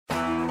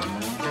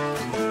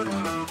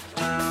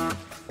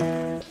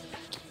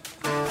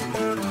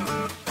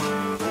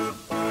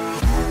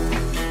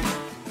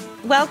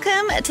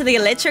Welcome to the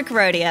Electric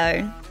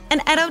Rodeo,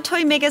 an adult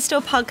toy megastore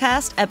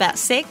podcast about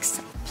sex,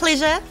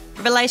 pleasure,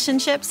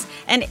 relationships,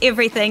 and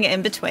everything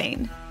in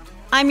between.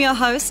 I'm your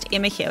host,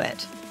 Emma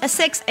Hewitt, a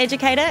sex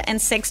educator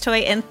and sex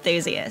toy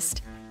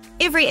enthusiast.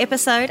 Every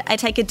episode, I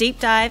take a deep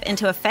dive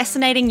into a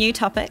fascinating new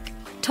topic,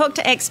 talk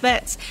to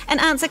experts, and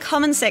answer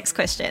common sex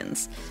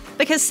questions.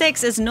 Because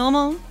sex is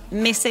normal,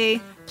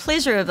 messy,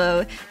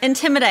 pleasurable,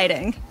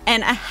 intimidating,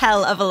 and a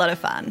hell of a lot of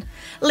fun.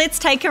 Let's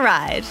take a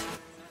ride.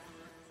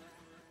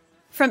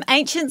 From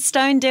ancient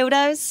stone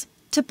dildos,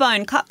 to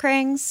bone cock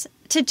rings,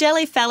 to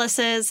jelly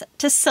phalluses,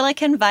 to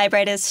silicone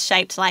vibrators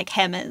shaped like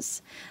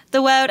hammers,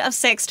 the world of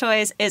sex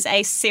toys is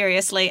a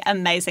seriously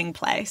amazing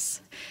place.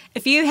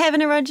 If you have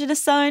an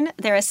erogenous zone,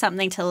 there is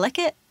something to lick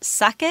it,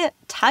 suck it,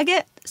 tug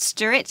it,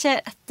 stretch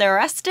it,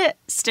 thrust it,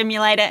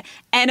 stimulate it,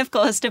 and of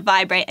course to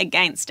vibrate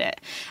against it.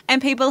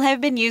 And people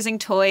have been using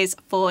toys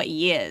for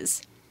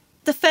years.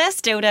 The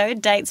first dildo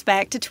dates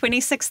back to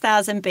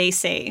 26,000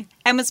 BC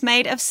and was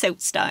made of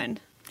siltstone.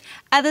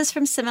 Others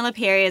from similar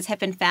periods have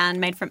been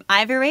found made from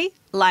ivory,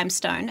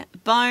 limestone,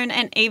 bone,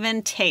 and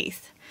even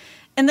teeth.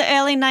 In the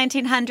early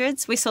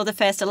 1900s, we saw the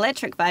first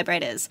electric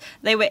vibrators.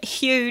 They were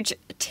huge,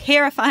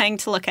 terrifying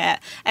to look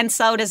at, and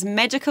sold as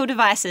magical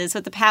devices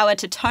with the power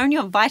to tone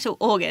your vital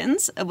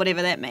organs,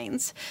 whatever that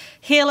means,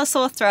 heal a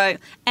sore throat,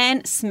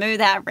 and smooth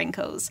out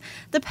wrinkles.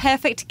 The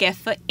perfect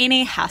gift for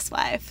any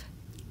housewife.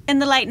 In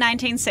the late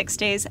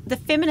 1960s, the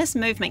feminist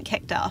movement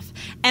kicked off,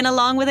 and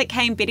along with it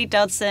came Betty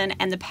Dodson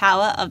and the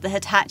power of the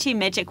Hitachi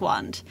magic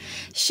wand.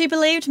 She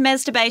believed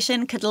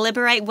masturbation could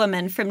liberate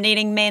women from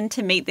needing men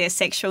to meet their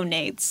sexual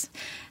needs.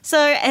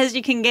 So, as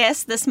you can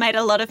guess, this made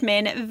a lot of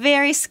men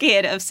very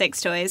scared of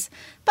sex toys,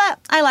 but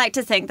I like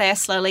to think they are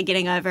slowly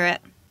getting over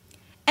it.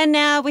 And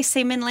now we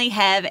seemingly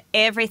have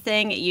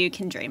everything you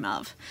can dream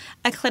of.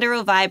 A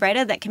clitoral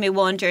vibrator that can be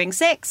worn during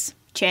sex?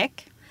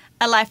 Check.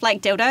 A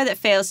lifelike dildo that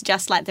feels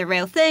just like the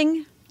real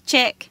thing?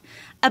 Check.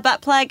 A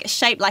butt plug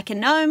shaped like a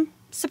gnome?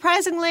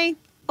 Surprisingly,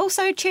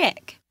 also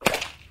check.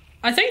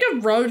 I think a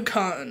road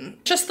cone.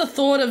 Just the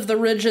thought of the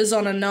ridges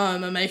on a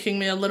gnome are making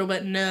me a little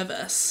bit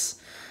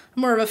nervous.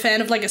 I'm more of a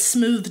fan of like a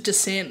smooth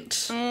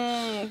descent.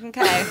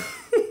 Okay.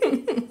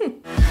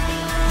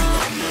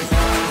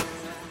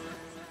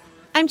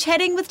 I'm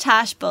chatting with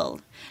Tash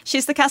Bull.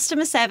 She's the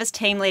customer service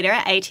team leader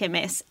at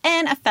ATMS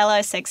and a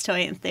fellow sex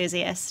toy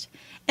enthusiast.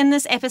 In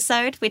this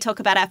episode, we talk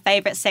about our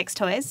favourite sex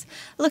toys,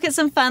 look at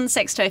some fun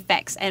sex toy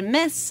facts and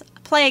myths,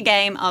 play a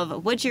game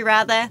of Would You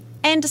Rather,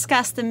 and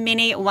discuss the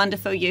many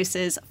wonderful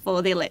uses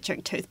for the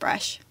electric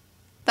toothbrush.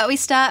 But we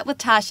start with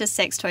Tasha's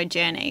sex toy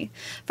journey,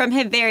 from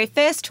her very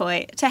first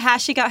toy to how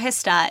she got her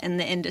start in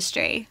the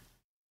industry.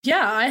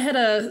 Yeah, I had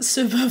a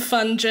super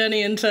fun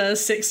journey into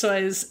sex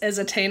toys as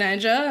a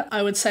teenager.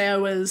 I would say I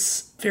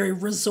was very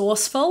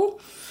resourceful.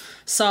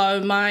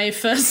 So my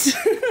first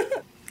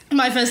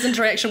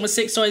interaction with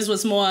sex toys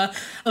was more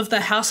of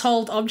the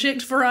household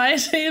object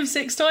variety of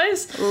sex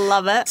toys.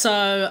 Love it.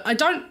 So I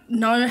don't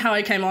know how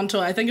I came onto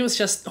it. I think it was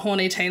just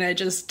horny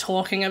teenagers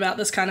talking about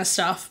this kind of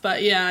stuff.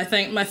 But yeah, I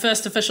think my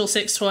first official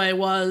sex toy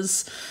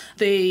was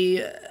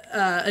the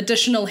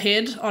additional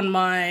head on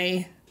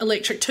my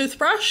electric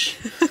toothbrush.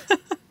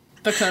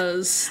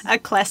 Because... a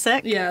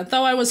classic. Yeah,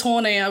 though I was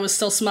horny, I was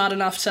still smart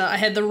enough to... I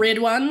had the red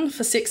one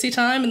for sexy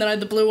time, and then I had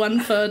the blue one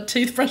for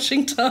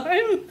toothbrushing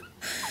time.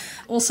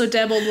 Also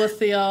dabbled with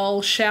the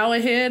old shower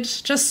head,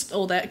 just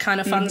all that kind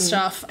of fun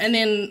stuff. And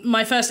then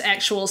my first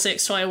actual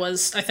sex toy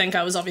was, I think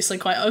I was obviously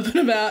quite open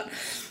about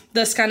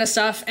this kind of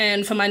stuff.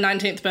 And for my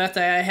 19th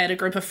birthday, I had a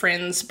group of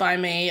friends buy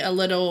me a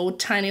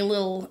tiny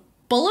little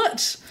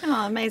bullet.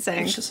 Oh,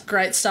 amazing. Which is a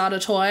great starter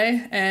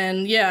toy.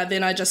 And yeah,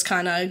 then I just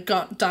kind of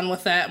got done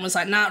with that and was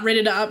like, nah,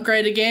 ready to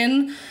upgrade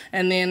again.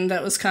 And then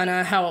that was kind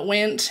of how it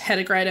went. Had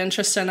a great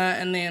interest in it.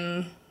 And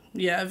then...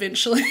 yeah,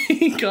 eventually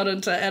got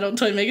into Adult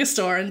Toy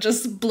Megastore and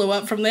just blew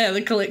up from there.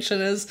 The collection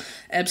is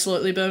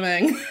absolutely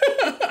booming.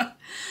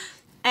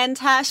 And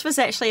Tash was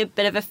actually a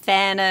bit of a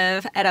fan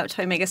of Adult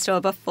Toy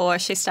Megastore before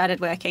she started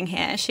working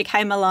here. She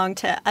came along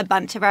to a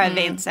bunch of our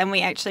events and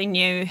we actually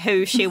knew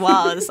who she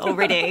was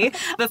already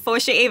before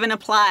she even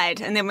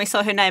applied. And then we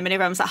saw her name and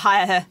everyone was like,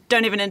 hire her.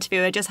 Don't even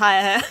interview her, just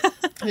hire her.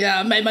 Yeah,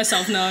 I made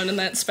myself known in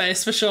that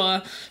space for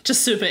sure.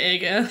 Just super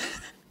eager.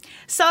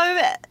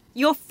 So...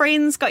 your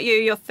friends got you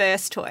your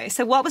first toy.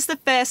 So what was the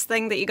first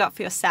thing that you got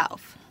for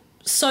yourself?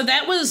 So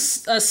that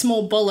was a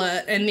small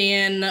bullet, and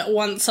then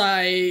once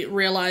I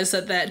realised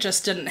that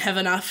just didn't have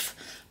enough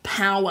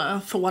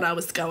power for what I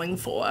was going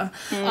for,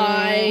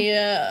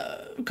 I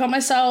got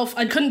myself,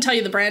 I couldn't tell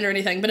you the brand or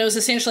anything, but it was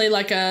essentially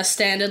like a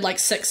standard like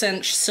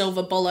 6-inch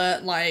silver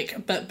bullet, like a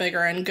bit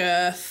bigger in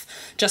girth,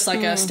 just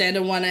like a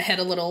standard one. It had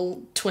a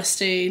little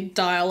twisty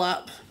dial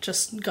up,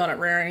 just got it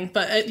rearing.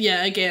 But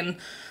yeah, again...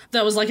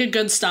 that was like a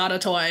good starter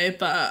toy,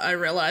 but I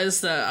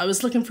realised that I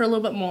was looking for a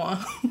little bit more.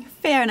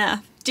 Fair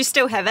enough. Do you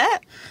still have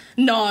it?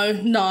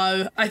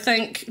 No. I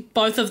think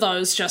both of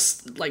those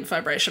just, like,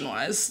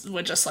 vibration-wise,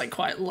 were just, like,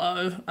 quite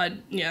low.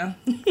 Yeah.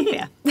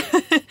 Yeah.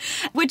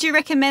 Would you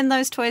recommend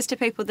those toys to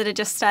people that are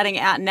just starting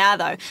out now,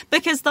 though?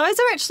 Because those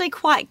are actually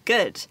quite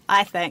good,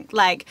 I think.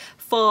 Like,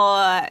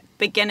 for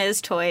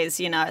beginners' toys,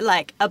 you know,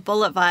 like a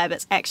bullet vibe,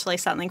 it's actually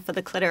something for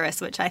the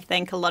clitoris, which I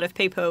think a lot of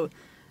people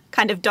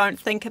kind of don't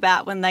think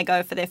about when they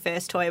go for their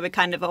first toy. We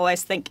kind of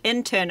always think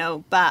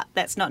internal, but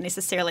that's not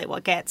necessarily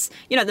what gets,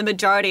 you know, the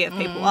majority of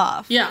people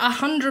off. Yeah,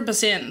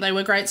 100%. They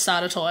were great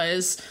starter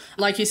toys.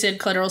 Like you said,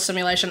 clitoral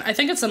stimulation. I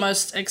think it's the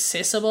most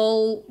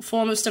accessible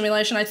form of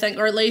stimulation, I think,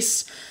 or at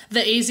least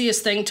the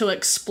easiest thing to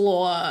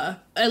explore.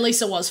 At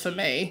least it was for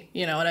me,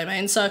 you know what I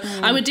mean? So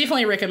I would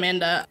definitely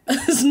recommend it.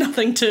 There's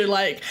nothing too,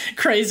 like,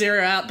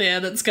 crazier out there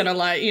that's going to,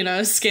 like, you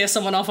know, scare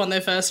someone off on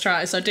their first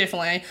try. So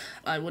definitely,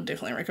 I would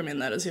definitely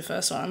recommend that as your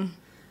first one.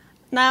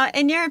 Now,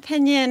 in your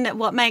opinion,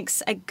 what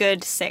makes a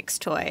good sex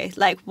toy?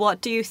 Like,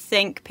 what do you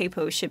think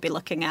people should be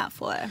looking out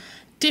for?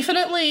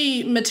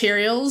 Definitely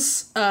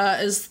materials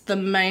is the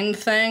main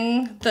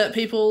thing that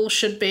people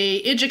should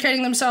be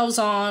educating themselves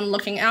on,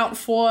 looking out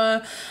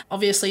for.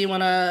 Obviously, you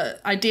want to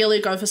ideally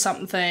go for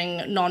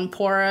something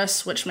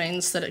non-porous, which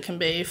means that it can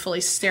be fully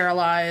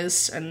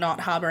sterilized and not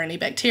harbor any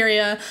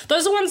bacteria.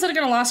 Those are ones that are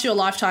going to last you a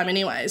lifetime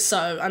anyway.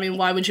 So, I mean,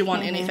 why would you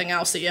want anything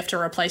else that you have to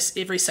replace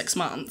every 6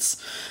 months?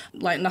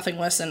 Like, nothing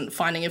worse than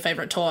finding your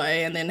favorite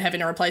toy and then having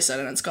to replace it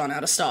and it's gone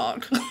out of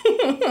stock.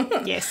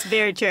 Yes,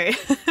 very true.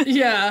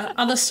 Yeah,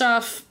 other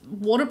stuff,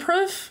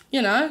 waterproof,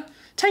 you know.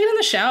 Take it in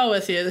the shower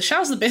with you. The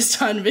shower's the best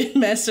time to be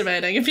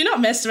masturbating. If you're not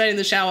masturbating in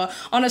the shower,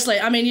 honestly,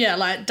 I mean, yeah,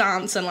 like,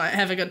 dance and, like,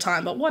 have a good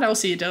time, but what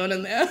else are you doing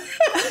in there?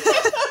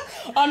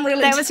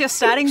 That was your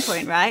starting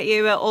point, right?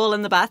 You were all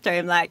in the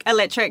bathroom, like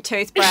electric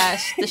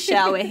toothbrush, the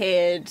shower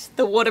head,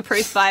 the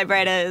waterproof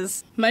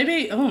vibrators.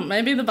 Maybe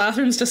the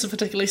bathroom's just a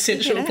particularly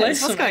sensual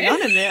place What's for me. going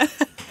on in there?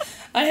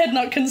 I had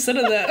not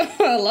considered that.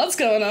 Lots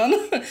going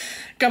on.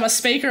 Got my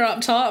speaker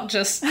up top,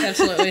 just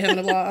absolutely having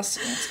a blast.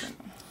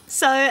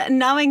 So,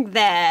 knowing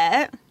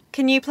that,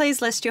 can you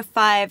please list your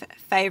 5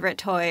 favourite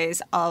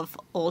toys of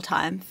all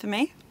time for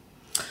me?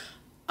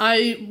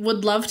 I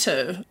would love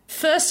to.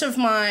 First of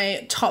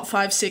my top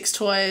 5 sex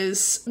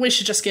toys, we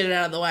should just get it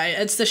out of the way.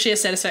 It's the sheer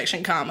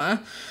satisfaction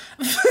karma.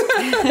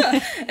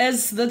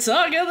 As the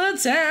talk of the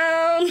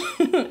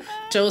town.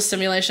 Dual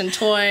stimulation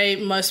toy.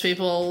 Most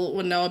people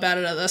would know about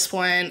it at this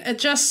point. It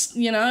just,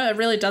 you know, it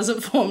really does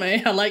it for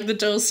me. I like the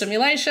dual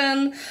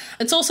stimulation.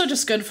 It's also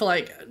just good for,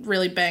 like,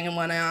 really banging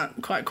one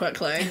out quite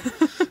quickly.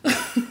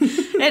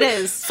 It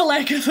is. For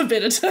lack of a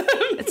better term.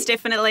 It's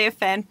definitely a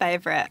fan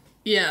favourite.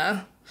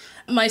 Yeah.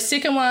 My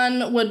second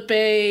one would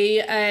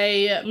be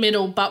a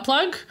metal butt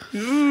plug.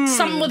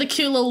 Something with a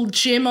cute little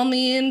gem on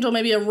the end or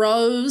maybe a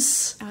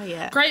rose. Oh,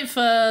 yeah. Great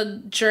for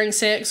during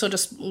sex or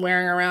just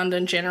wearing around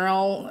in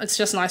general. It's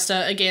just nice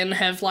to, again,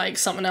 have, like,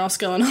 something else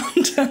going on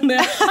down there.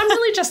 I'm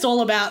really just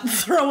all about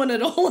throwing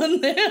it all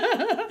in there.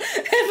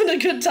 Having a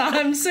good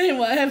time, seeing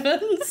what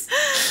happens.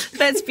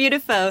 That's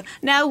beautiful.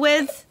 Now,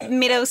 with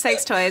metal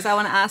sex toys, I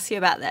want to ask you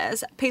about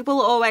this.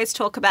 People always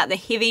talk about the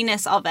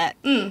heaviness of it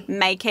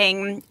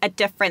making a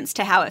difference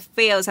to how it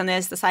feels, and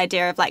there's this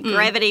idea of, like,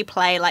 gravity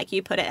play, like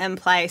you put it in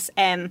place,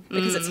 and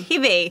because it's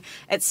heavy,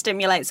 it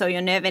stimulates all your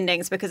nerve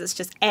endings because it's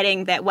just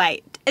adding that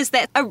weight. Is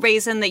that a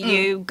reason that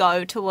you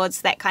go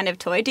towards that kind of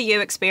toy? Do you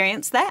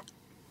experience that?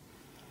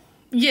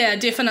 Yeah,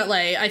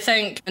 definitely. I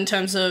think in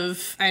terms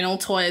of anal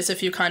toys,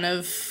 if you kind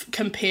of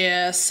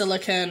compare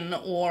silicone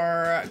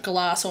or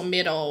glass or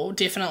metal,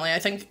 definitely. I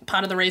think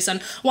part of the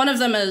reason, one of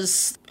them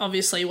is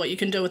obviously what you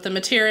can do with the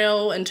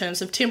material in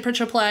terms of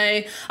temperature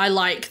play. I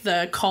like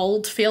the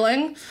cold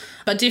feeling,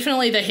 but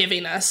definitely the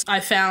heaviness.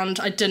 I found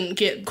I didn't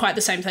get quite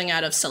the same thing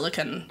out of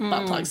silicone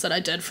butt plugs that I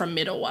did from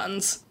metal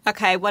ones.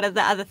 Okay, what are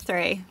the other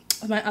 3?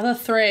 My other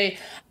 3,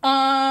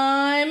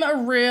 I'm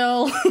a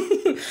real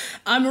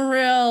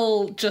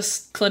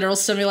just clitoral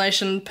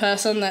stimulation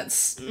person.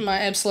 That's my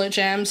absolute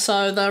jam.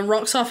 So the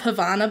Rocks Off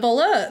Havana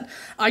bullet,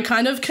 I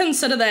kind of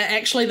consider that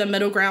actually the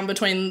middle ground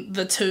between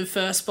the 2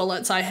 first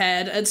bullets I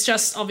had. It's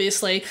just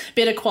obviously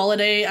better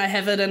quality. I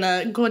have it in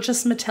a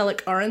gorgeous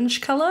metallic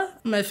orange colour,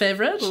 my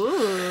favourite.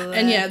 Ooh.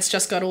 And yeah, it's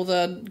just got all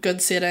the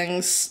good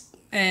settings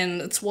and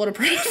it's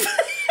waterproof.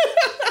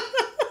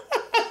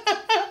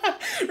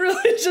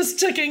 Really just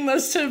ticking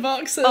those 2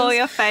 boxes. All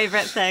your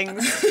favourite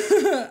things.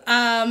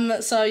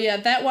 So yeah,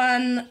 that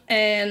one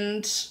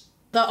and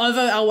the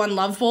OVO L1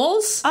 Love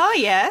Balls. Oh,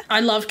 yeah. I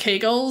love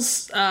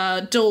Kegels,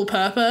 dual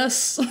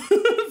purpose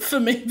for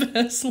me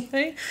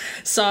personally.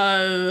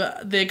 So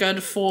they're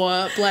good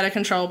for bladder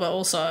control, but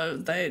also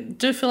they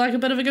do feel like a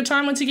bit of a good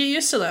time once you get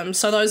used to them.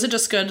 So those are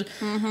just good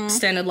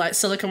standard, like,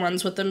 silicone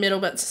ones with the metal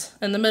bits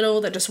in the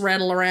middle that just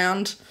rattle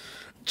around.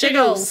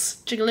 Jiggles.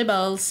 Jiggly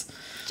balls.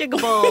 Jiggle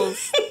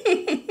balls.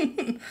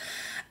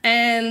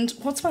 And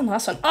what's my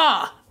last one?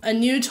 A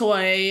new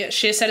toy,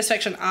 Sheer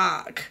Satisfaction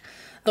Arc.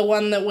 The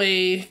one that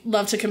we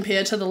love to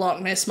compare to the Loch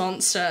Ness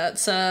Monster.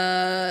 It's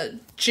a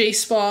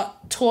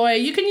G-spot toy.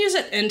 You can use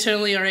it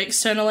internally or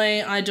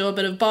externally. I do a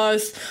bit of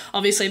both.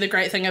 Obviously, the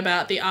great thing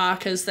about the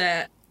Arc is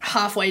that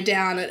halfway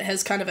down it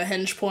has kind of a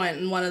hinge point,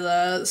 and one of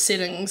the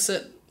settings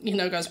it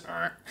goes,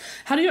 "Arr."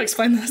 How do you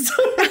explain this?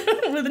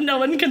 With no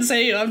one can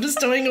see you. I'm just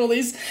doing all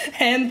these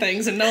hand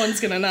things and no one's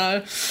going to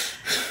know.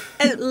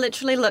 It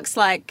literally looks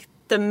like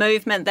the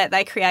movement that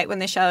they create when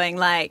they're showing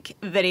like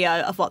video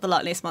of what the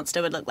Loch Ness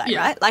Monster would look like,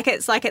 right? Like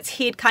it's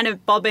head kind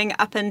of bobbing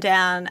up and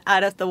down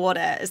out of the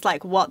water is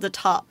like what the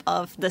top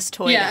of this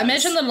toy does.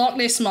 Imagine the Loch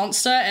Ness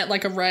Monster at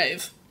like a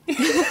rave.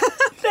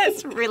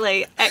 That's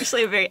really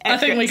actually a very accurate I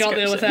think we got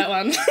there with that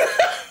one.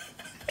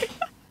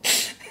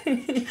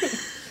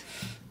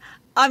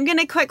 I'm going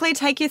to quickly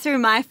take you through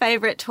my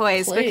favourite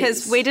toys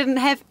because we didn't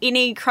have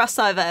any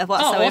crossover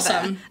whatsoever. Oh,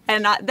 awesome.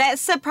 And that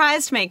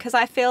surprised me because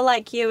I feel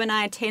like you and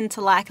I tend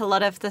to like a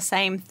lot of the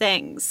same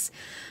things.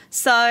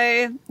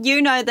 So,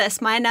 you know this,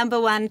 my number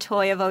one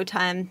toy of all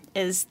time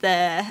is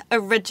the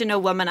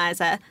original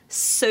Womanizer.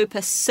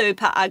 Super,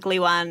 super ugly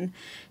one.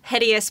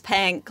 Hideous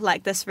pink,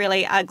 like this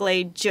really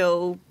ugly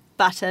jewel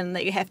button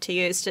that you have to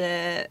use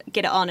to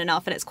get it on and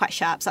off, and it's quite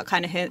sharp, so it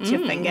kind of hurts your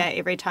finger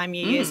every time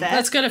you use it.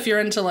 That's good if you're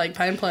into like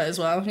pain play as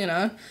well,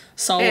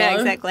 solo. Yeah,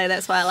 exactly.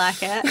 That's why I like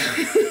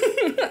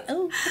it.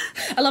 Oh,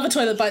 I love a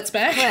toy that bites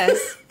back.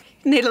 Yes.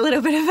 Need a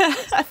little bit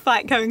of a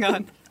fight going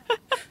on.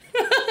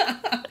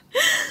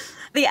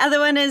 The other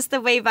one is the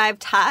WeVibe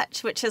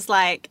Touch, which is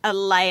like a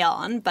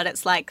lay-on, but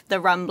it's like the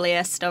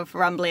rumbliest of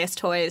rumbliest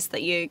toys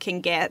that you can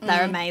get.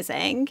 They're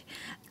amazing.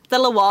 The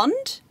La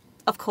Wand,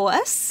 of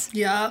course.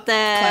 Yeah,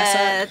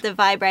 classic. The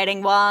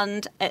vibrating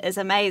wand, it is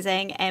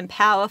amazing and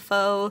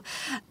powerful.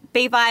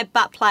 Be-Vibe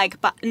butt plug,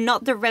 but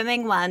not the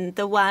rimming one,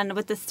 the one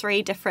with the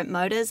 3 different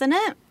motors in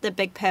it, the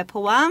big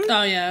purple one.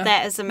 Oh, yeah.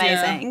 That is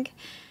amazing. Yeah.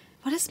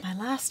 What is my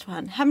last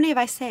one? How many have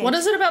I said? What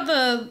is it about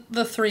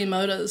the 3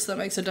 motors that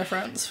makes a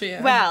difference for you?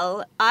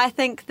 Well, I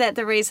think that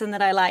the reason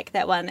that I like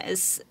that one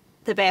is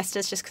the best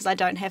is just because I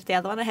don't have the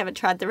other one. I haven't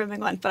tried the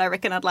rimming one, but I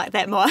reckon I'd like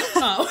that more.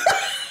 Oh.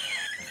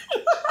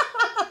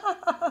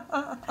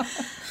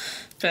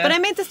 But I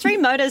mean, the 3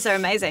 motors are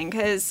amazing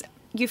because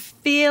you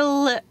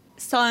feel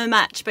so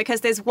much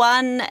because there's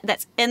one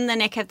that's in the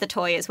neck of the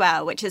toy as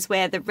well, which is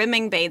where the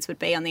rimming beads would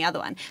be on the other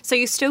one. So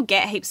you still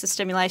get heaps of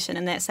stimulation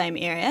in that same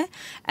area.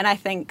 And I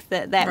think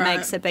that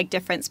makes a big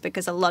difference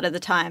because a lot of the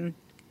time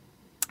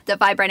the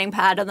vibrating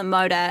part of the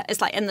motor is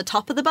like in the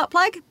top of the butt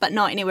plug, but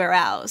not anywhere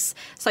else.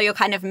 So you're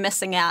kind of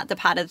missing out the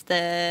part of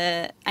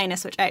the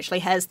anus which actually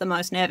has the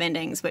most nerve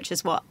endings, which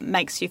is what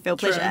makes you feel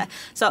pleasure.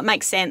 So it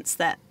makes sense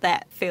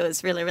that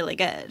feels really, really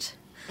good.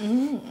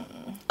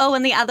 Oh,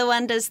 and the other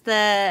one is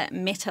the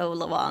metal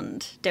La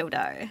Wand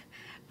dildo,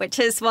 which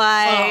is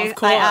why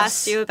I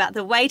asked you about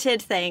the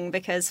weighted thing,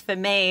 because for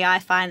me, I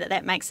find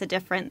that makes a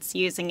difference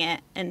using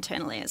it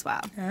internally as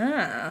well.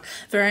 Ah,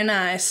 very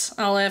nice.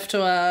 I'll have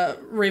to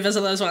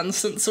revisit those ones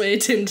since we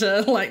tend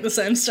to like the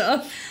same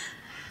stuff.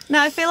 No,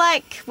 I feel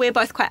like we're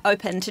both quite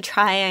open to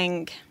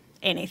trying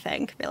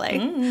anything, really.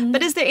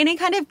 But is there any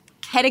kind of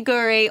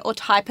category or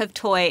type of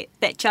toy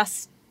that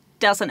just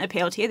doesn't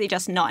appeal to you, that you're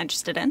just not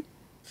interested in?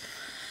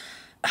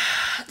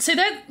 See,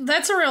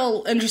 that's a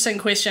real interesting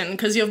question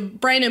because your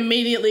brain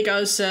immediately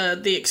goes to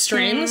the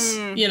extremes,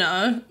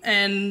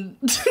 and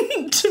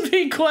to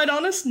be quite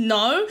honest,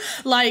 no.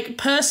 Like,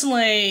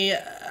 personally,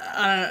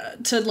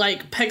 to,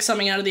 like, pick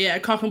something out of the air,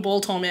 cock and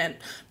ball torment,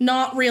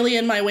 not really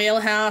in my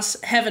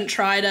wheelhouse, haven't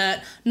tried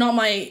it, not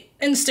my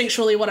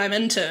instinctually what I'm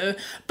into,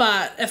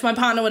 but if my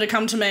partner were to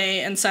come to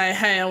me and say,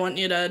 hey, I want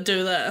you to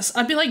do this,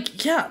 I'd be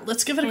like, yeah,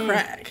 let's give it a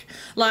crack.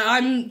 Like,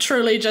 I'm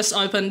truly just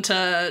open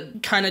to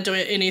kind of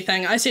doing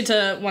anything. I said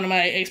to one of my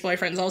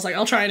ex-boyfriends, I was like,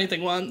 I'll try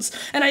anything once.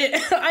 And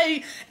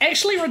I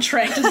actually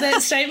retracted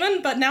that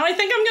statement, but now I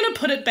think I'm going to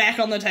put it back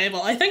on the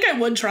table. I think I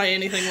would try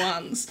anything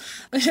once.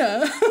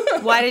 Yeah.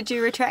 Why did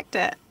you retract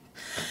it?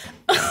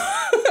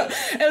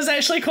 It was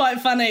actually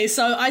quite funny.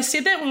 So I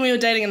said that when we were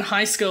dating in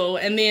high school,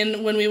 and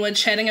then when we were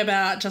chatting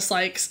about just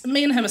like,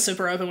 me and him are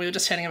super open, we were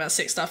just chatting about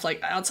sex stuff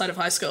like outside of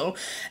high school,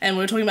 and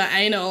we were talking about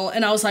anal,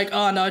 and I was like,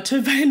 oh no,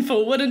 too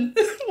painful, wouldn't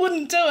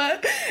do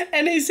it.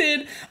 And he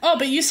said, oh,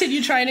 but you said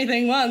you try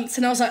anything once.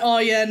 And I was like, oh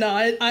yeah, no,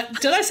 I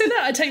did I say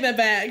that? I take that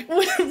back.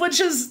 Which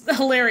is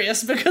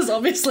hilarious because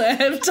obviously I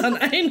have done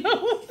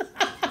anal.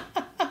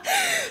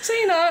 So,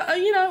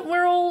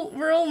 we're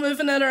all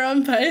moving at our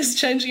own pace,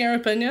 changing our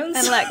opinions.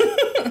 And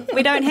look,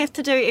 we don't have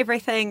to do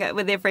everything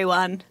with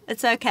everyone.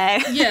 It's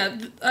okay. Yeah,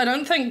 I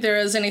don't think there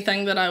is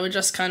anything that I would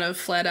just kind of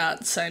flat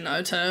out say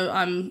no to.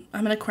 I'm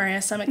an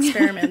Aquarius, I'm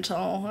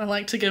experimental. I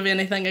like to give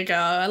anything a go.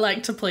 I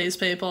like to please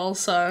people,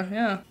 so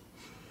yeah.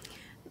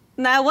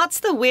 Now, what's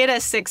the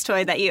weirdest sex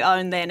toy that you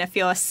own then if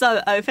you're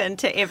so open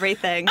to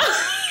everything?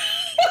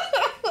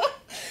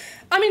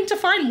 I mean,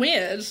 define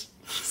weird.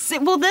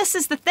 Well, this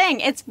is the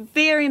thing. It's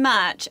very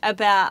much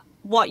about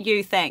what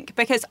you think,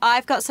 because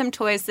I've got some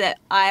toys that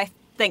I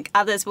think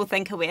others will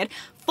think are weird.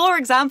 For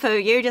example,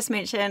 you just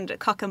mentioned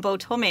cock and ball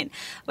torment,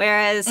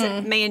 whereas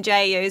me and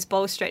Jay use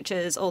ball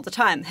stretchers all the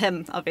time.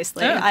 Him,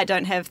 obviously. Yeah. I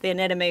don't have the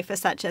anatomy for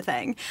such a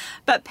thing.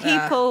 But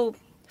people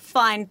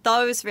find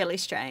those really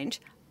strange.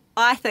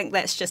 I think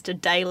that's just a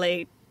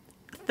daily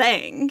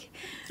thing.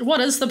 What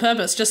is the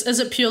purpose? Just, is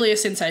it purely a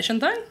sensation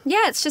thing?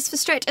 Yeah, it's just for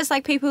stretch. It's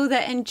like people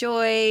that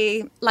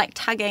enjoy like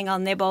tugging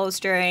on their balls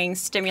during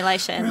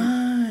stimulation.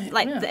 Right.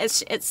 Like yeah.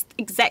 it's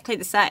exactly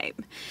the same.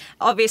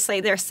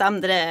 Obviously, there are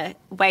some that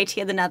are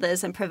weightier than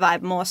others and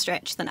provide more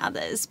stretch than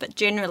others, but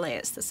generally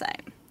it's the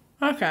same.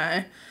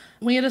 Okay.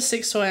 Weirdest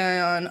sex toy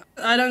I own.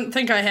 I don't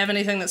think I have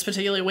anything that's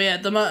particularly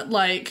weird.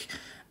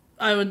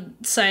 I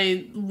would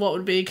say what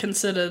would be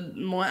considered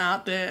more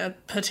out there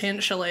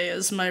potentially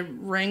is my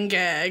ring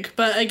gag.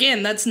 But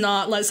again, that's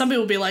not, like, some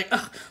people will be like,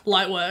 ugh,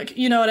 light work.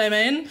 You know what I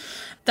mean?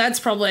 That's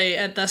probably,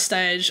 at this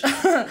stage,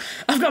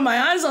 I've got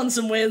my eyes on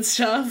some weird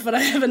stuff, but I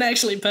haven't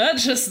actually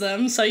purchased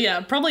them. So yeah,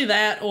 probably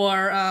that,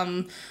 or,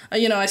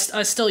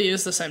 I still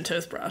use the same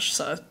toothbrush,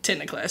 so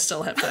technically I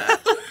still have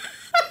that.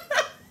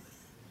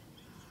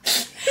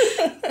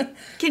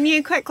 Can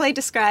you quickly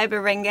describe a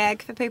ring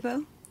gag for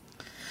people?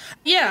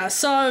 Yeah,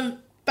 so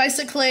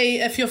basically,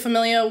 if you're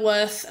familiar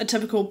with a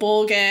typical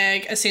ball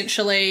gag,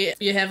 essentially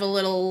you have a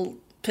little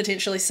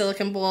potentially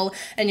silicone ball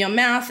in your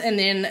mouth, and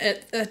then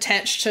it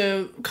attached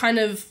to kind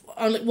of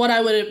what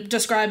I would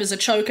describe as a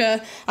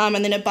choker, and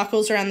then it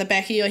buckles around the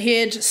back of your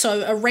head.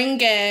 So a ring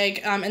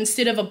gag,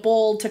 instead of a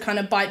ball to kind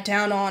of bite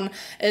down on,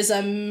 is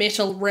a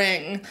metal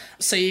ring.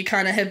 So you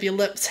kind of have your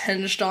lips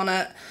hinged on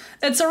it.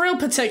 It's a real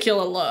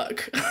particular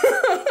look.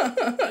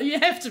 You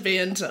have to be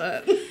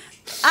into it.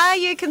 Are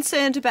you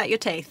concerned about your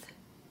teeth?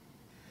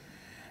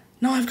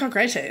 No, I've got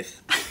great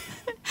teeth.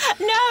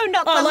 No,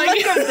 not the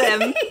look of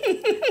them.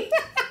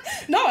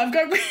 No,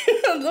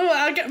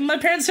 my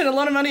parents spent a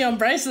lot of money on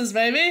braces,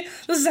 baby.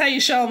 This is how you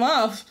show them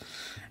off.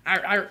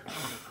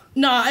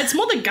 No, it's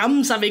more the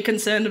gums I'd be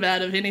concerned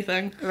about, if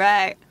anything.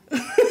 Right.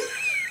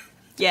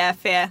 Yeah,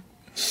 fair.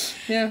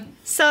 Yeah.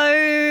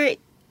 So,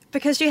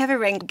 because you have a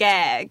ring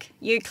gag,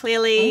 you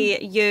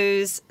clearly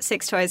use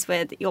sex toys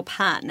with your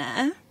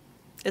partner.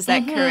 Is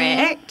that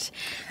correct?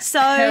 So,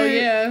 hell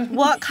yeah.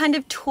 What kind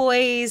of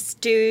toys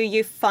do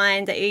you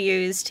find that you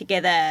use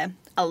together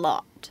a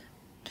lot?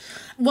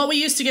 What we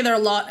use together a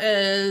lot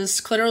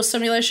is clitoral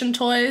stimulation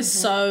toys.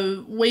 Mm-hmm.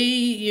 So we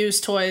use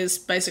toys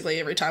basically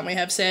every time we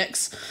have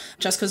sex,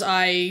 just because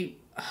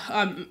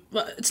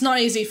it's not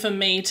easy for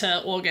me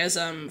to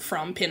orgasm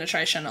from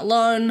penetration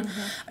alone,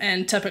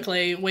 and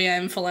typically we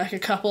aim for like a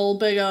couple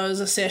big O's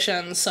a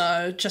session,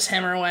 so just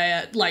hammer away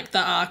at like the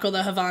Arc or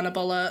the Havana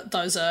Bullet.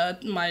 Those are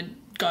my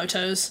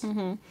go-tos.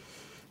 Mm-hmm.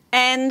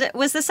 And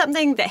was this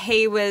something that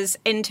he was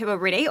into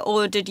already,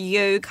 or did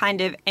you kind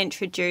of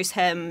introduce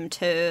him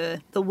to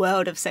the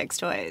world of sex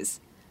toys?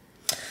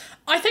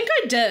 I think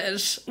I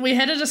did. We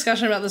had a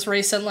discussion about this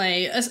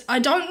recently. I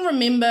don't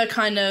remember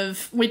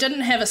we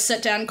didn't have a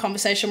sit-down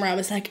conversation where I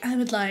was like, I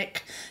would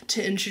like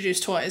to introduce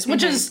toys,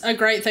 which is a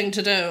great thing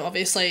to do.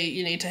 Obviously,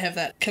 you need to have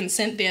that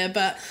consent there.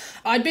 But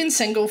I'd been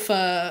single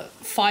for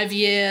 5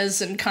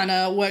 years and kind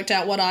of worked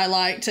out what I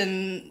liked,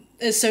 and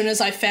as soon as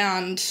I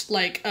found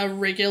like a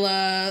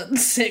regular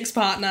sex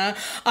partner,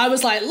 I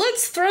was like,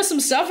 let's throw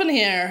some stuff in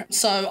here.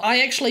 So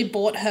I actually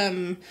bought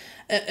him.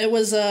 It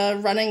was a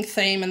running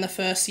theme in the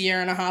first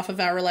year and a half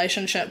of our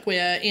relationship,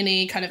 where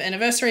any kind of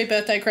anniversary,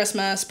 birthday,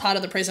 Christmas, part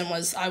of the present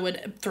was I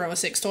would throw a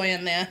sex toy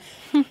in there.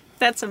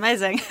 That's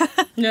amazing.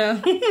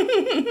 Yeah.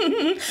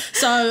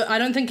 So I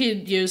don't think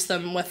he'd use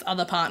them with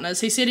other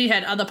partners. He said he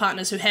had other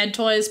partners who had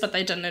toys, but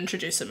they didn't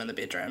introduce them in the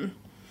bedroom.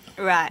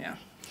 Right. Yeah.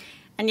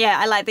 And yeah,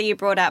 I like that you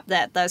brought up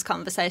that those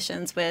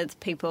conversations with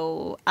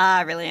people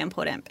are really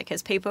important,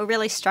 because people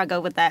really struggle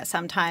with that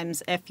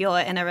sometimes if you're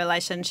in a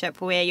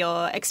relationship where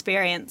your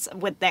experience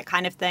with that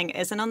kind of thing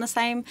isn't on the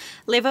same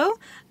level.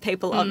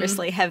 People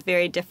obviously have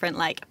very different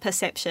like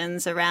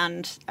perceptions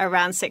around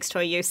sex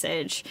toy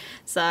usage.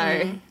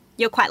 So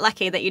you're quite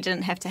lucky that you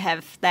didn't have to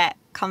have that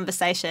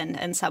conversation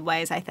in some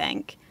ways, I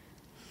think.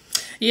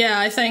 Yeah,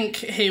 I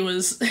think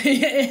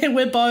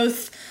we're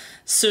both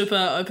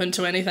super open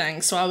to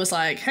anything. So I was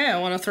like, hey, I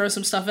want to throw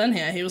some stuff in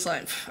here. He was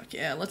like, fuck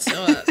yeah, let's do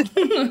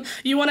it.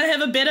 You want to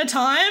have a better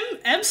time?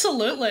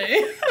 Absolutely.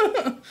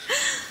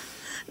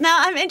 Now,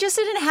 I'm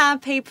interested in how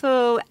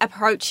people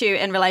approach you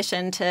in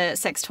relation to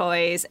sex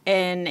toys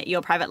in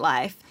your private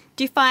life.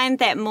 Do you find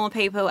that more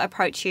people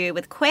approach you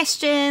with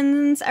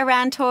questions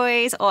around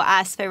toys or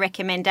ask for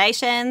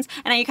recommendations?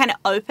 And are you kind of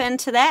open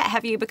to that?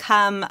 Have you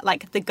become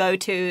like the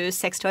go-to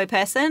sex toy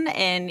person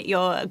in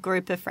your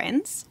group of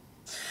friends?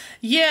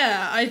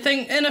 Yeah, I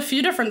think in a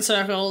few different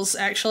circles,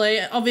 actually.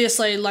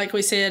 Obviously, like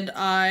we said,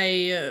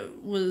 I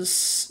was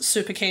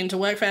super keen to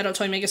work for Adult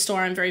Toy Megastore.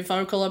 I'm very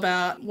vocal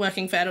about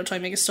working for Adult Toy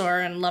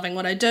Megastore and loving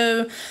what I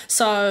do.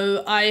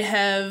 So I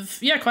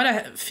have, quite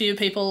a few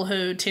people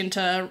who tend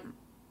to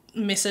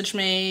message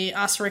me,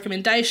 ask for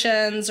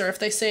recommendations, or if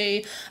they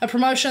see a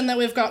promotion that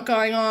we've got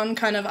going on,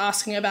 kind of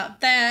asking about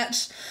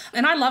that.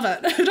 And I love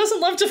it. Who doesn't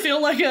love to feel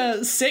like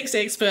a sex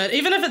expert,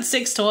 even if it's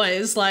sex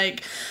toys?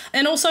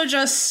 And also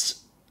just,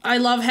 I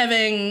love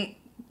having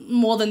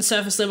more than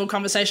surface level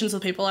conversations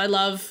with people. I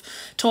love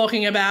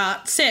talking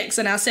about sex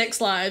and our sex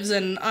lives,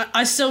 and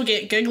I still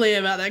get giggly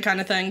about that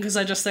kind of thing because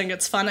I just think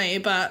it's funny.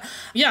 But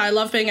yeah, I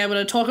love being able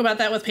to talk about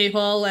that with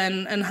people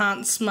and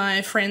enhance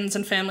my friends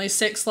and family's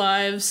sex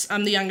lives.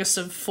 I'm the youngest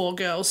of 4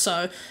 girls,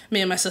 so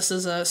me and my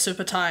sisters are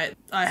super tight.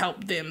 I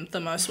help them the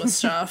most with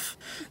stuff.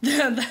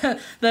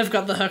 They've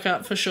got the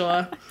hookup for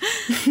sure.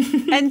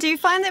 And do you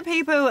find that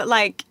people,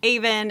 like,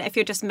 even if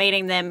you're just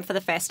meeting them for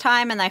the first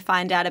time and they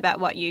find out about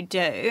what you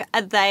do,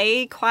 are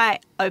they quite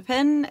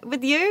open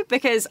with you?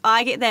 Because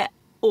I get that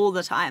all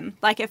the time.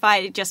 Like, if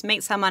I just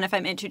meet someone, if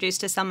I'm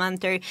introduced to someone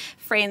through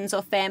friends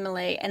or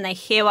family and they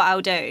hear what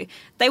I'll do,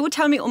 they will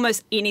tell me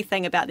almost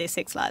anything about their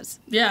sex lives.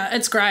 Yeah,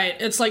 it's great.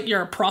 It's like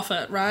you're a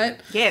prophet, right?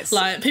 Yes.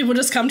 Like, people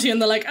just come to you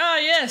and they're like, oh,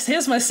 yes,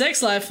 here's my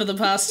sex life for the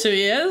past 2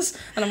 years.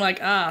 And I'm like,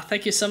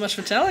 thank you so much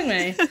for telling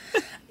me.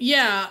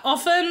 Yeah,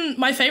 often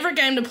my favourite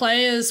game to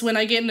play is when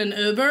I get in an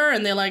Uber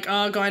and they're like,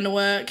 oh, going to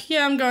work.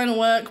 Yeah, I'm going to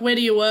work. Where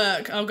do you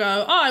work? I'll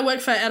go, oh, I work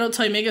for Adult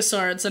Toy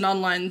Megastore. It's an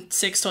online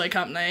sex toy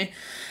company.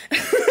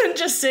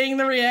 Just seeing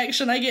the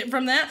reaction I get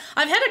from that.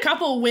 I've had a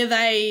couple where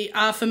they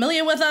are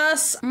familiar with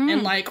us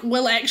and like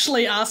will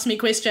actually ask me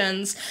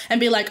questions and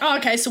be like, oh,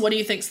 okay, so what do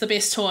you think's the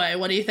best toy?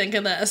 What do you think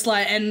of this?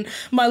 Like, and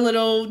my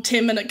little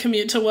 10-minute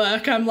commute to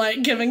work, I'm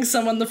like giving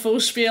someone the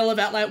full spiel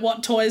about like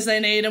what toys they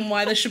need and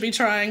why they should be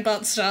trying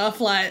butt stuff.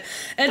 Like,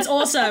 it's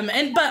awesome.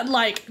 But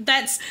like,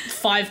 that's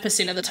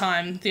 5% of the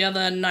time. The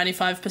other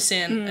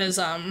 95% is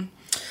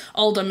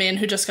older men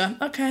who just go,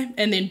 okay,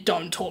 and then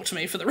don't talk to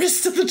me for the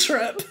rest of the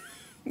trip.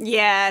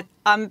 Yeah,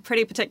 I'm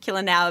pretty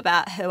particular now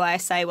about who I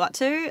say what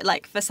to.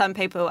 Like, for some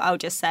people, I'll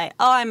just say,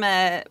 oh, I'm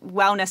a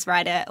wellness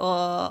writer, or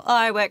oh,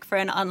 I work for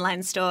an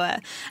online store,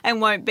 and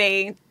won't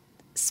be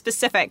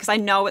specific because I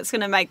know it's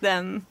going to make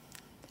them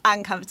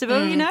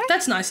uncomfortable, you know?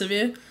 That's nice of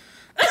you.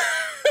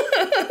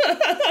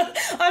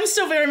 I'm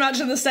still very much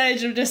in the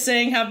stage of just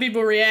seeing how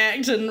people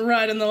react and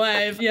ride in the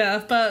wave.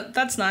 Yeah, but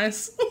that's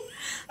nice.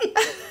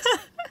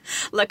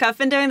 Look, I've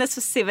been doing this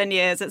for 7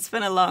 years. It's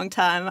been a long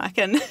time. I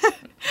can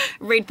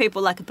read people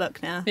like a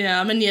book now.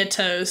 Yeah, I'm in year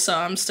 2, so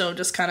I'm still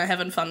just kind of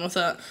having fun with it.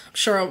 I'm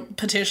sure I'll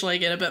potentially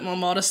get a bit more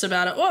modest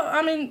about it. Well,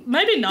 I mean,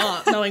 maybe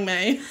not, knowing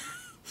me.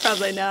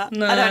 Probably not.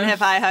 No. I don't have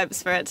high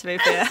hopes for it, to be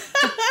fair.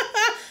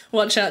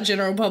 Watch out,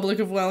 General Public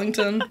of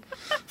Wellington.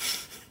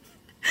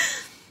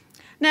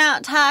 Now,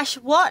 Tash,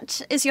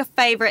 what is your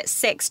favourite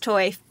sex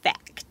toy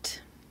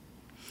fact?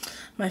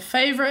 My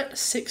favourite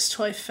sex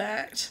toy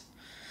fact...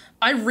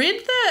 I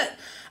read that,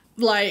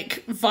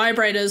 like,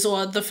 vibrators,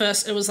 or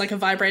it was like a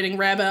vibrating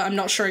rabbit, I'm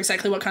not sure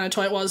exactly what kind of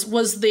toy it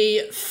was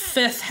the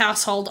 5th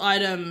household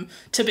item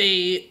to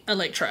be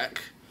electric.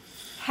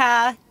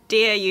 How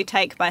dare you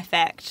take my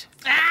fact?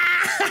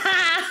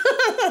 I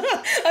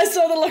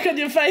saw the look on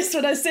your face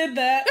when I said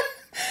that.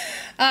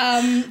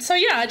 So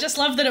yeah, I just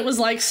love that it was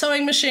like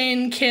sewing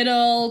machine,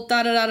 kettle,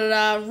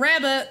 da-da-da-da-da,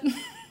 rabbit.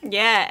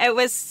 Yeah, it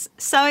was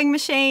sewing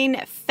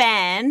machine,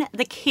 fan,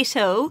 the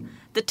kettle,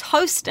 the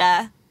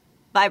toaster,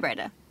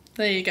 vibrator.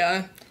 There you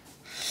go.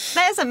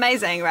 That is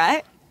amazing,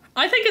 right?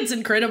 I think it's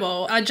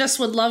incredible. I just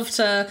would love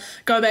to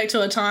go back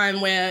to a time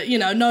where, you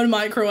know, no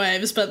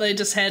microwaves, but they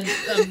just had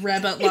a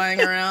rabbit lying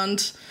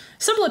around.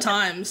 Simpler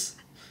times.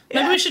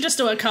 Maybe we should just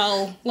do a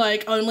cull,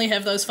 like only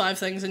have those 5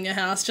 things in your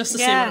house just to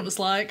see what it was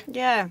like.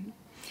 Yeah.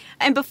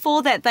 And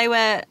before that, they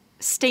were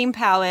steam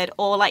powered,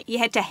 or like you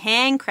had to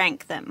hand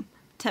crank them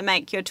to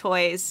make your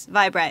toys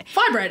vibrate.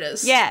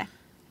 Vibrators? Yeah.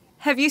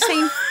 Have you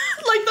seen...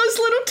 like those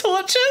little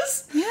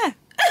torches? Yeah.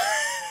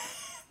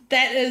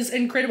 That is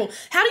incredible.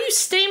 How do you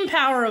steam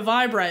power a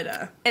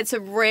vibrator? It's a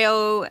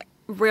real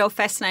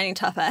fascinating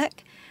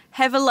topic.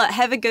 Have a look,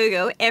 have a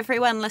Google.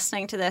 Everyone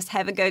listening to this,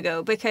 have a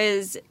Google,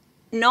 because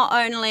not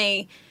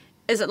only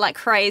is it like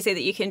crazy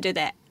that you can do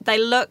that, they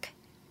look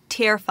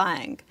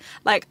terrifying.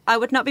 Like, I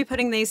would not be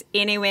putting these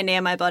anywhere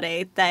near my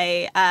body.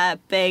 They are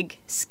big,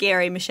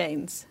 scary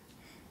machines.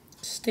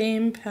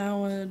 Steam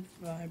powered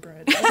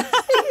vibrator.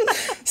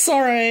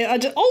 Sorry,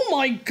 oh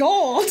my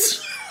god.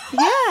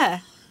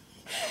 Yeah.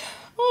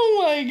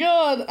 Oh my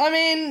god. I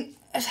mean,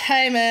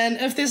 hey man,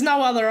 if there's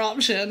no other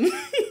option.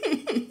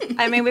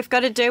 I mean, we've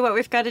got to do what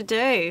we've got to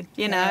do,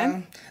 you know?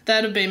 Yeah,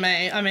 that'd be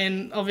me. I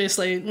mean,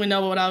 obviously, we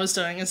know what I was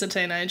doing as a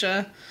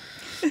teenager.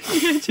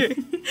 True.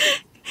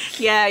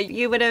 Yeah,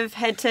 you would have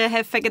had to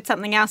have figured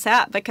something else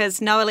out,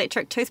 because no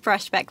electric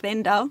toothbrush back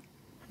then, doll.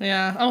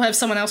 Yeah, I'll have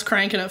someone else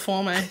cranking it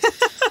for me.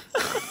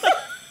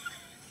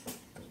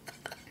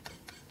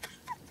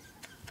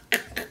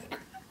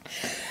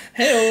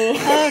 Hey-oh.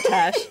 Oh,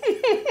 Tash.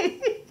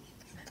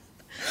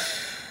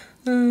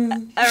 All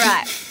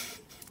right.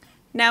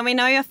 Now, we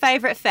know your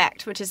favourite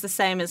fact, which is the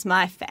same as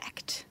my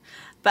fact.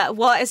 But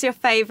what is your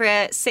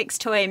favourite sex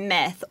toy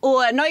myth?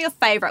 Or not your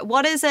favourite,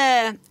 what is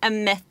a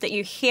myth that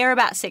you hear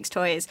about sex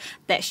toys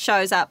that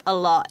shows up a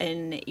lot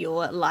in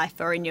your life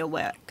or in your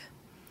work?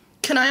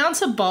 Can I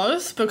answer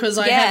both? Because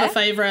I have a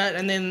favourite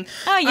and then...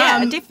 Oh,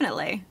 yeah,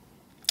 definitely.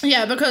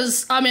 Yeah,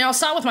 because, I mean, I'll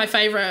start with my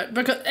favourite,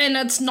 and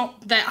it's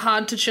not that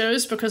hard to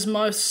choose because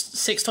most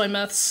sex toy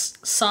myths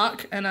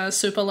suck and are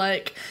super,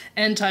 like,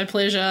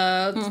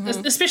 anti-pleasure,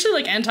 especially,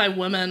 like,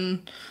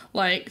 anti-women,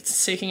 like,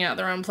 seeking out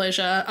their own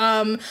pleasure.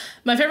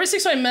 My favourite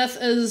sex toy myth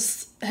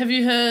is, have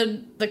you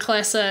heard the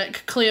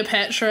classic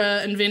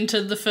Cleopatra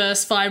invented the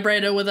first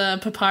vibrator with a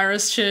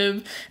papyrus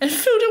tube and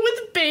filled it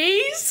with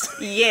bees?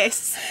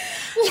 Yes.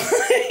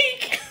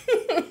 Like...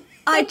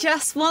 I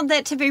just want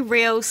that to be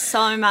real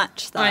so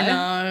much, though.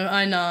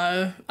 I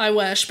know. I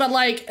wish. But,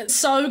 like,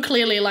 so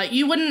clearly, like,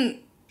 you wouldn't...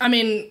 I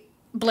mean,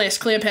 bless,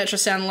 Cleopatra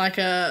sounded like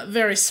a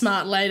very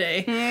smart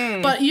lady.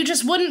 But you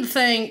just wouldn't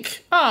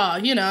think, oh,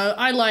 you know,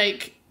 I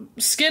like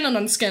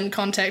skin-on-skin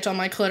contact on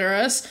my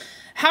clitoris.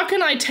 How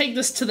can I take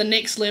this to the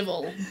next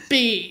level?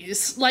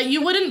 Bees. Like,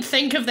 you wouldn't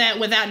think of that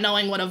without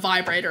knowing what a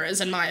vibrator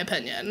is, in my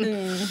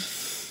opinion.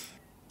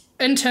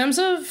 In terms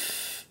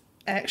of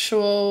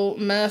actual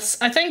myths,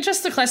 I think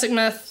just the classic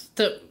myth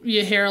that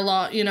you hear a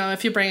lot, you know,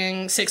 if you're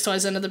bringing sex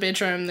toys into the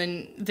bedroom,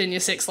 then your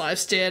sex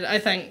life's dead. I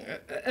think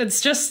it's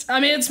just, I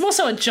mean, it's more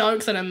so a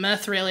joke than a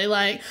myth, really.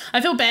 Like,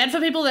 I feel bad for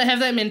people that have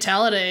that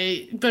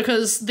mentality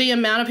because the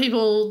amount of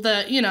people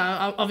that, you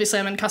know, obviously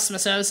I'm in customer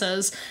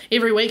services,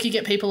 every week you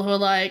get people who are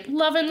like,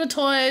 loving the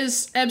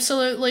toys,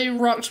 absolutely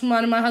rocked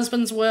mine and my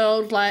husband's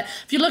world. Like,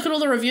 if you look at all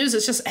the reviews,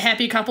 it's just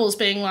happy couples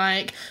being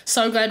like,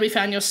 so glad we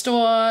found your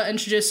store,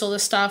 introduced all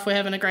this stuff, we're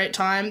having a great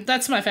time.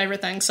 That's my favorite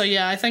thing. So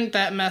yeah, I think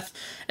that myth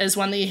is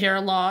one that you hear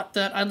a lot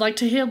that I'd like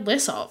to hear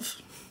less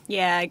of.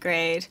 Yeah,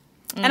 agreed.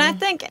 And I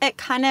think it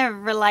kind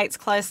of relates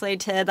closely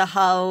to the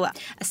whole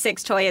a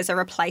sex toy is a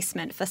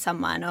replacement for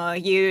someone, or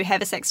you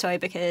have a sex toy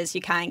because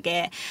you can't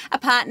get a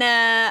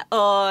partner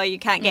or you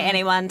can't get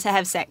anyone to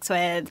have sex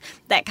with,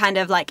 that kind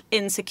of like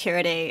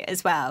insecurity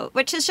as well,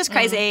 which is just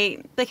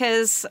crazy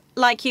because,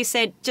 like you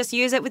said, just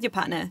use it with your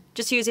partner.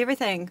 Just use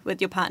everything with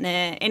your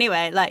partner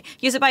anyway. Like,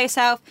 use it by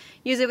yourself,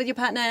 use it with your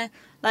partner.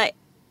 Like,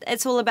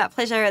 it's all about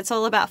pleasure. It's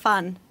all about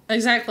fun.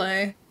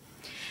 Exactly.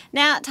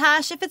 Now,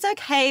 Tash, if it's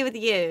okay with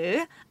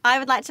you, I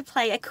would like to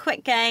play a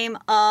quick game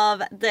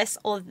of this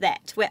or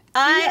that, where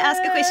I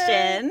ask a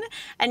question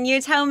and you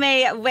tell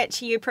me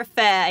which you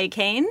prefer. Are you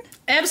keen?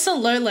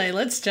 Absolutely.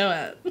 Let's do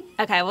it.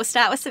 Okay, we'll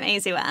start with some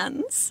easy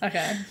ones.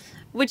 Okay.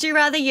 Would you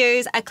rather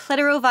use a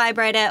clitoral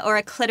vibrator or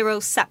a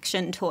clitoral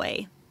suction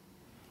toy?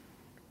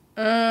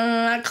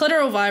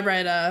 Clitoral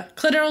vibrator.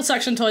 Clitoral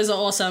suction toys are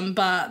awesome,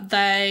 but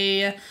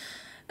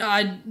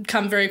I'd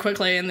come very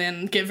quickly and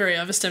then get very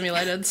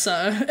overstimulated.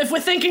 So if we're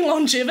thinking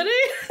longevity,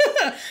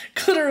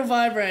 clitoral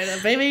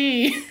vibrator,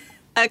 baby.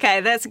 Okay,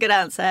 that's a good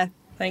answer.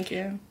 Thank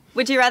you.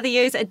 Would you rather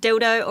use a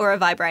dildo or a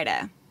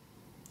vibrator?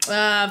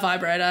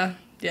 Vibrator,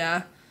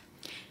 yeah.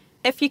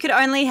 If you could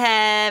only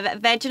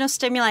have vaginal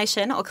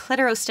stimulation or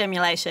clitoral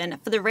stimulation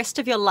for the rest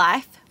of your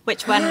life,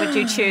 which one would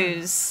you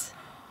choose?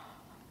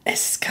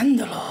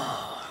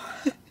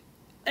 Escándalo.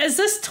 Is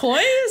this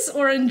toys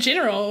or in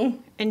general?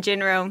 In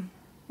general.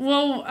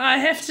 Well, I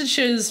have to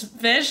choose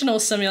vaginal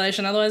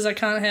stimulation, otherwise I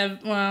can't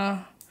have,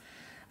 well,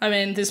 I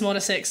mean, there's more to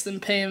sex than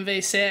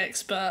P&V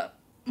sex, but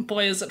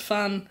boy, is it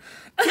fun.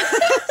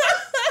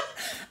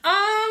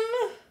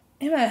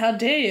 Emma, how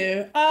dare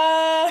you?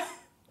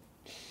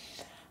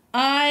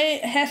 I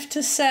have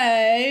to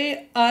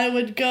say I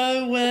would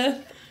go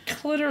with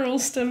clitoral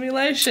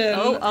stimulation.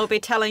 Oh, I'll be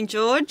telling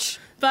George.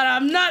 But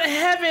I'm not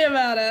happy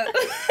about it.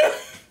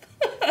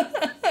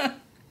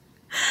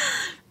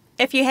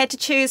 If you had to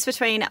choose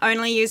between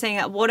only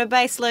using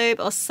water-based lube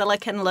or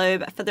silicone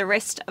lube for the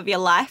rest of your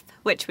life,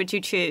 which would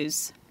you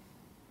choose?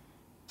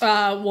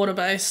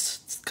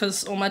 Water-based,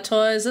 because all my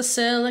toys are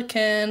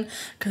silicone,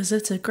 because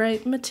it's a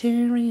great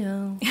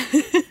material.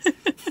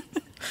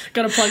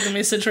 Gotta plug the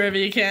message wherever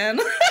you can.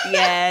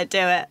 Yeah, do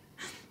it.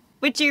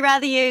 Would you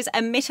rather use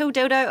a metal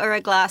dildo or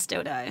a glass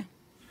dildo?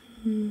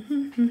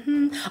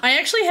 I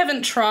actually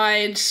haven't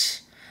tried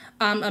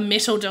a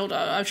metal dildo.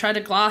 I've tried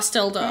a glass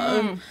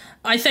dildo.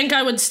 I think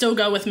I would still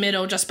go with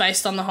metal just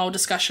based on the whole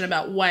discussion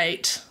about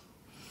weight.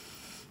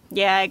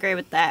 Yeah, I agree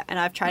with that, and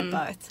I've tried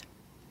both.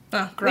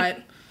 Oh, great.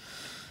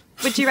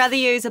 Would you rather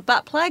use a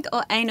butt plug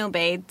or anal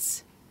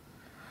beads?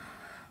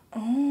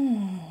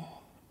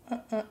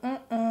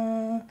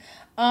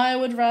 I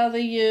would rather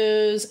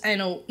use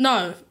anal...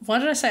 No, why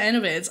did I say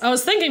anal beads? I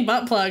was thinking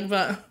butt plug,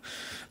 but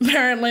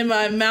apparently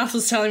my mouth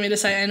was telling me to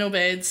say anal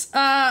beads.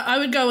 I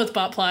would go with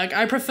butt plug.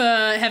 I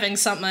prefer having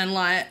something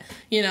like,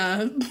 you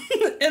know,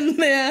 in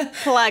there.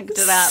 Plugged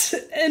it up.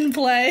 In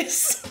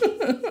place.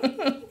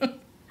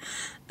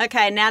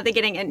 Okay, now they're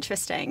getting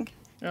interesting.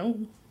 Oh.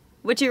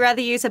 Would you rather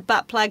use a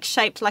butt plug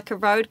shaped like a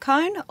road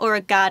cone or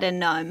a garden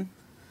gnome?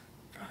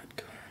 Road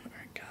cone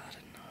or a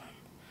garden gnome.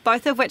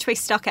 Both of which we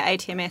stock at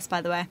ATMS, by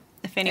the way,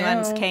 if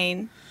anyone's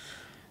keen.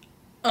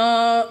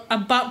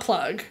 A butt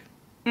plug.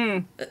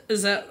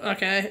 Is that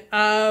okay?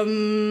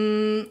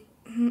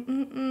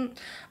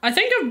 I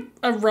think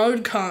a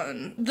road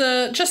cone.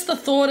 Just the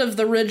thought of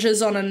the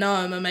ridges on a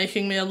gnome are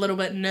making me a little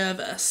bit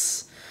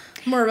nervous.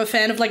 More of a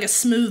fan of like a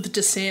smooth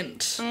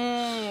descent.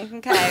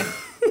 Okay.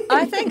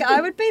 I think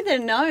I would be the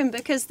gnome,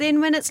 because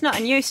then when it's not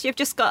in use, you've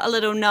just got a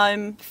little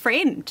gnome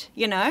friend,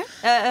 you know,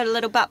 a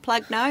little butt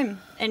plug gnome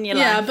in your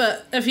life. Yeah,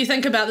 but if you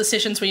think about the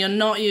sessions where you're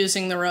not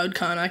using the road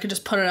cone, I could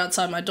just put it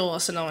outside my door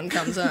so no one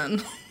comes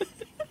in.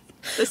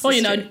 Or,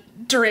 you know, true.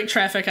 direct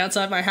traffic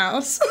outside my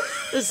house.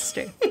 This is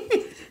true.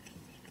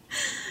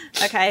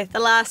 Okay, the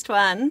last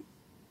one.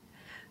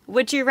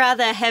 Would you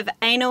rather have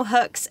anal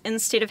hooks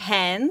instead of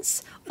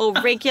hands, or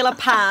regular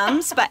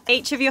palms, but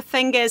each of your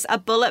fingers are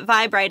bullet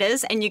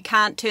vibrators and you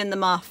can't turn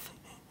them off?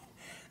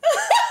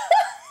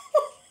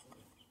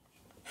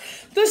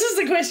 This is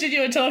the question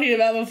you were talking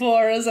about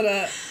before, isn't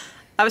it?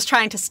 I was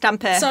trying to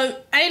stump her.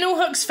 So, anal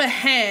hooks for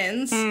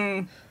hands.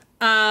 Anal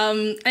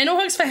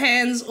hooks for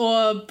hands,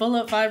 or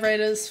bullet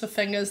vibrators for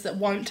fingers that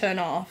won't turn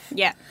off.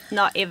 Yeah,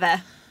 not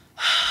ever.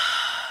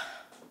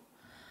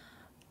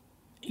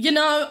 You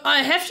know,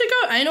 I have to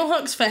go anal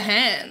hooks for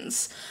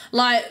hands.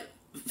 Like,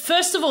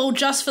 first of all,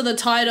 just for the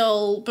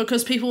title,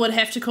 because people would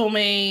have to call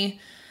me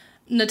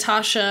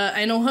Natasha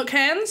Anal Hook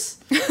Hands.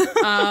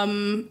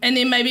 And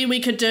then maybe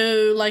we could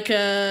do like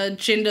a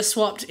gender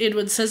swapped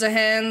Edward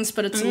Scissorhands,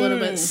 but it's a little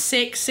bit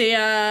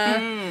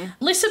sexier.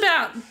 Less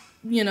about,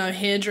 you know,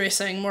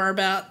 hairdressing, more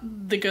about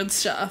the good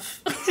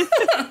stuff.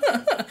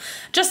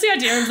 Just the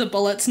idea of the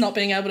bullets not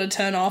being able to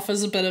turn off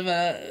is a bit of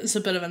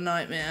a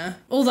nightmare.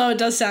 Although it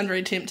does sound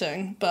very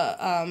tempting, but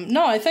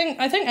no, I think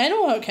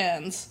anal hook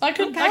hands. I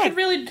could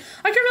really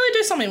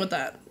do something with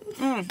that.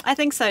 I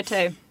think so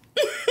too.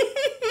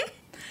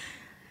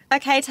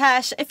 Okay,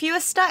 Tash, if you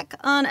were stuck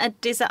on a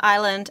desert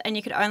island and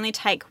you could only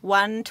take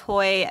one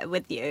toy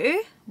with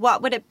you,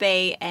 what would it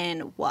be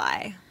and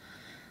why?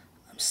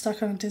 I'm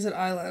stuck on a desert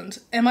island.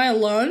 Am I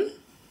alone?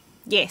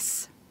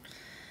 Yes.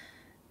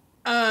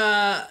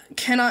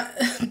 Can I...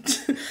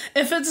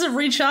 If it's a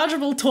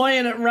rechargeable toy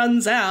and it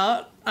runs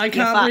out, I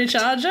can't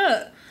recharge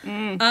it.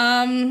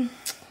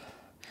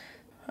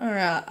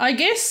 Alright. I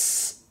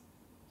guess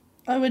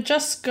I would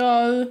just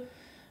go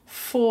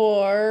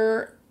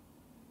for...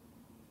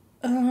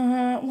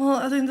 well,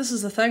 I think this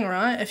is the thing,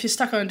 right? If you're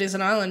stuck on a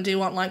desert island, do you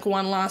want, like,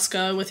 one last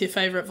go with your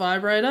favourite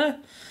vibrator?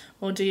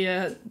 Or do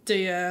you...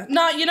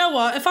 No, you know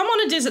what? If I'm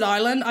on a desert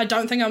island, I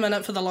don't think I'm in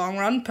it for the long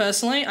run,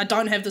 personally. I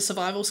don't have the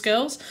survival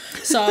skills.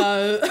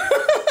 So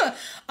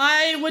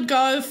I would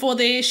go for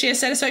the sheer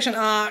satisfaction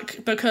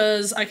arc,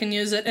 because I can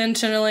use it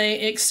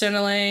internally,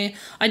 externally.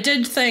 I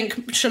did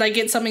think, should I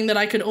get something that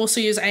I could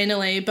also use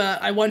anally,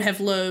 but I won't have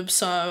lube,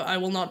 so I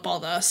will not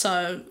bother.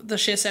 So the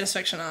sheer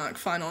satisfaction arc,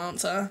 final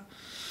answer.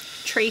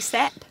 Tree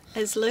sap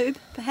as lube,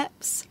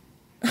 perhaps?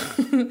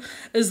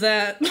 Is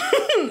that...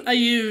 Are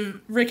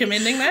you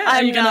recommending that?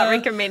 I'm not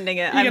recommending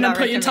it. You're going to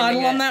put your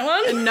title on that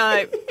one?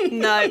 No.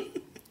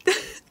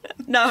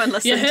 No one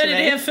listened to me. You heard it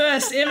here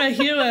first. Emma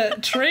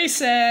Hewitt, tree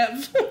sap.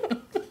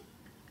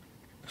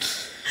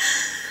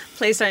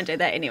 Please don't do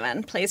that,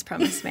 anyone. Please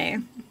promise me.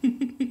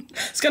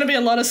 It's going to be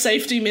a lot of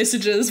safety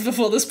messages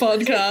before this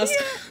podcast.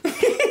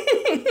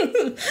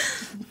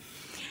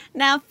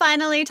 Now,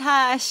 finally,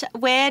 Tash,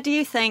 where do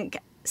you think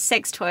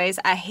sex toys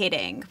are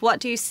heading? What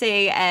do you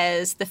see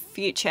as the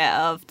future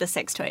of the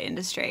sex toy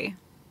industry?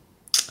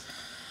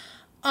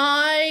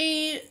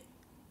 I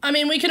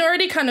mean, we can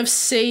already kind of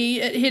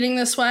see it heading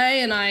this way,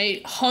 and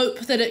I hope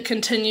that it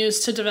continues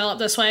to develop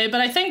this way,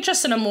 but I think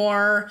just in a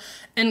more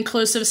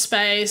inclusive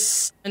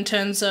space in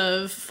terms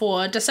of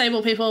for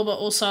disabled people, but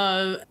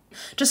also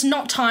just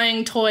not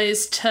tying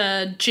toys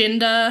to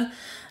gender,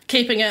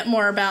 keeping it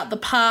more about the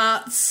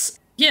parts.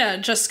 Yeah,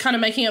 just kind of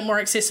making it more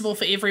accessible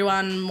for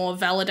everyone, more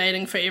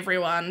validating for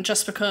everyone,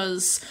 just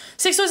because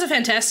sex toys are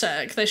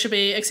fantastic. They should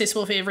be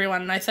accessible for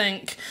everyone, and I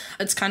think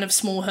it's kind of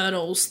small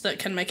hurdles that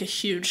can make a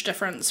huge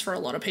difference for a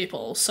lot of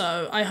people.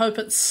 So I hope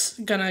it's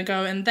going to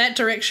go in that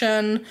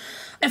direction.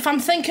 If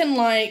I'm thinking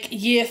like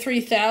year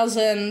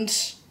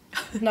 3000,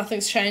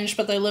 nothing's changed,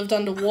 but they lived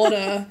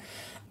underwater,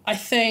 I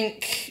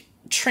think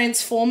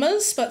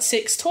Transformers, but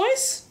sex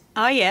toys.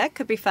 Oh yeah,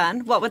 could be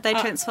fun. What would they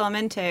transform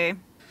into?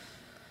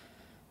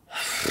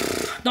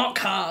 Not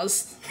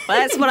cars. Well,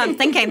 that's what I'm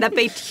thinking. That'd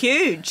be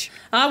huge.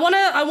 I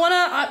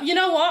wanna, you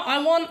know what?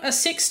 I want a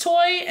sex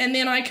toy, and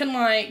then I can,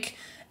 like,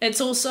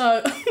 it's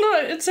also, no,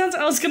 it sounds,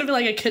 I was gonna be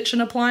like a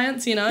kitchen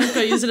appliance, you know,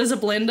 go use it as a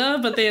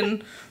blender, but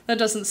then that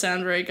doesn't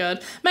sound very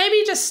good.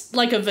 Maybe just,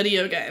 like, a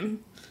video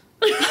game.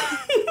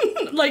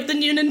 Like the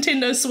new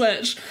Nintendo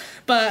Switch,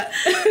 but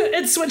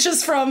it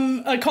switches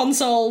from a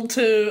console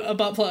to a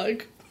butt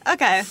plug.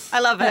 Okay,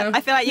 I love it.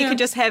 I feel like you could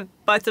just have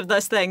both of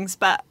those things,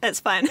 but it's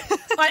fine.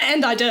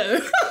 I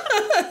do.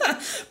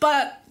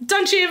 But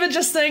don't you ever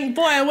just think,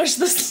 boy, I wish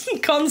this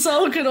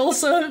console could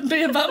also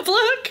be a butt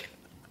plug?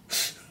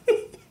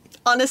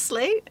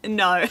 Honestly,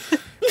 no.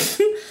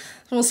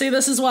 Well, see,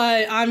 this is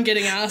why I'm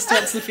getting asked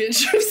what's the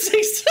future of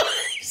sex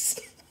toys.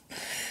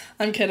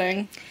 I'm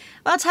kidding.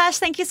 Well, Tash,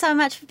 thank you so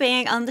much for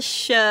being on the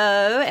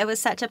show. It was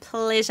such a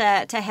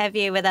pleasure to have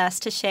you with us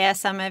to share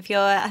some of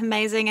your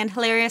amazing and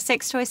hilarious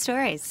sex toy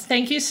stories.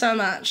 Thank you so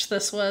much.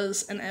 This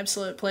was an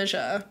absolute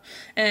pleasure.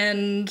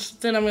 And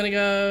then I'm going to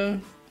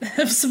go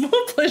have some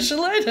more pleasure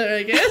later,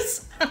 I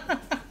guess.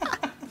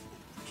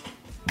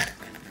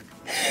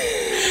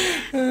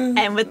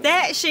 And with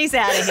that, she's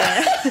out of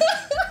here.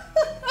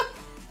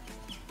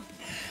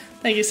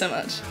 Thank you so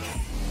much.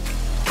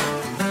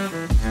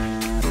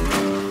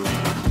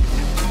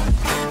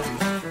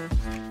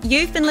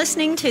 You've been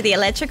listening to the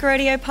Electric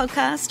Rodeo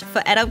podcast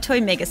for Adult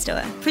Toy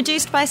Megastore,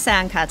 produced by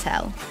Sound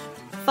Cartel.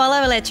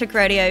 Follow Electric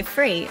Rodeo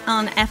free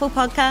on Apple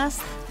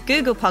Podcasts,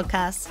 Google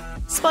Podcasts,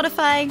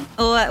 Spotify,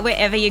 or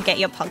wherever you get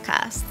your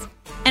podcasts.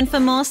 And for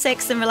more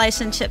sex and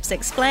relationships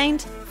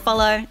explained,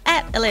 follow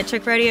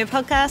 @Electric Rodeo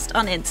Podcast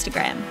on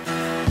Instagram.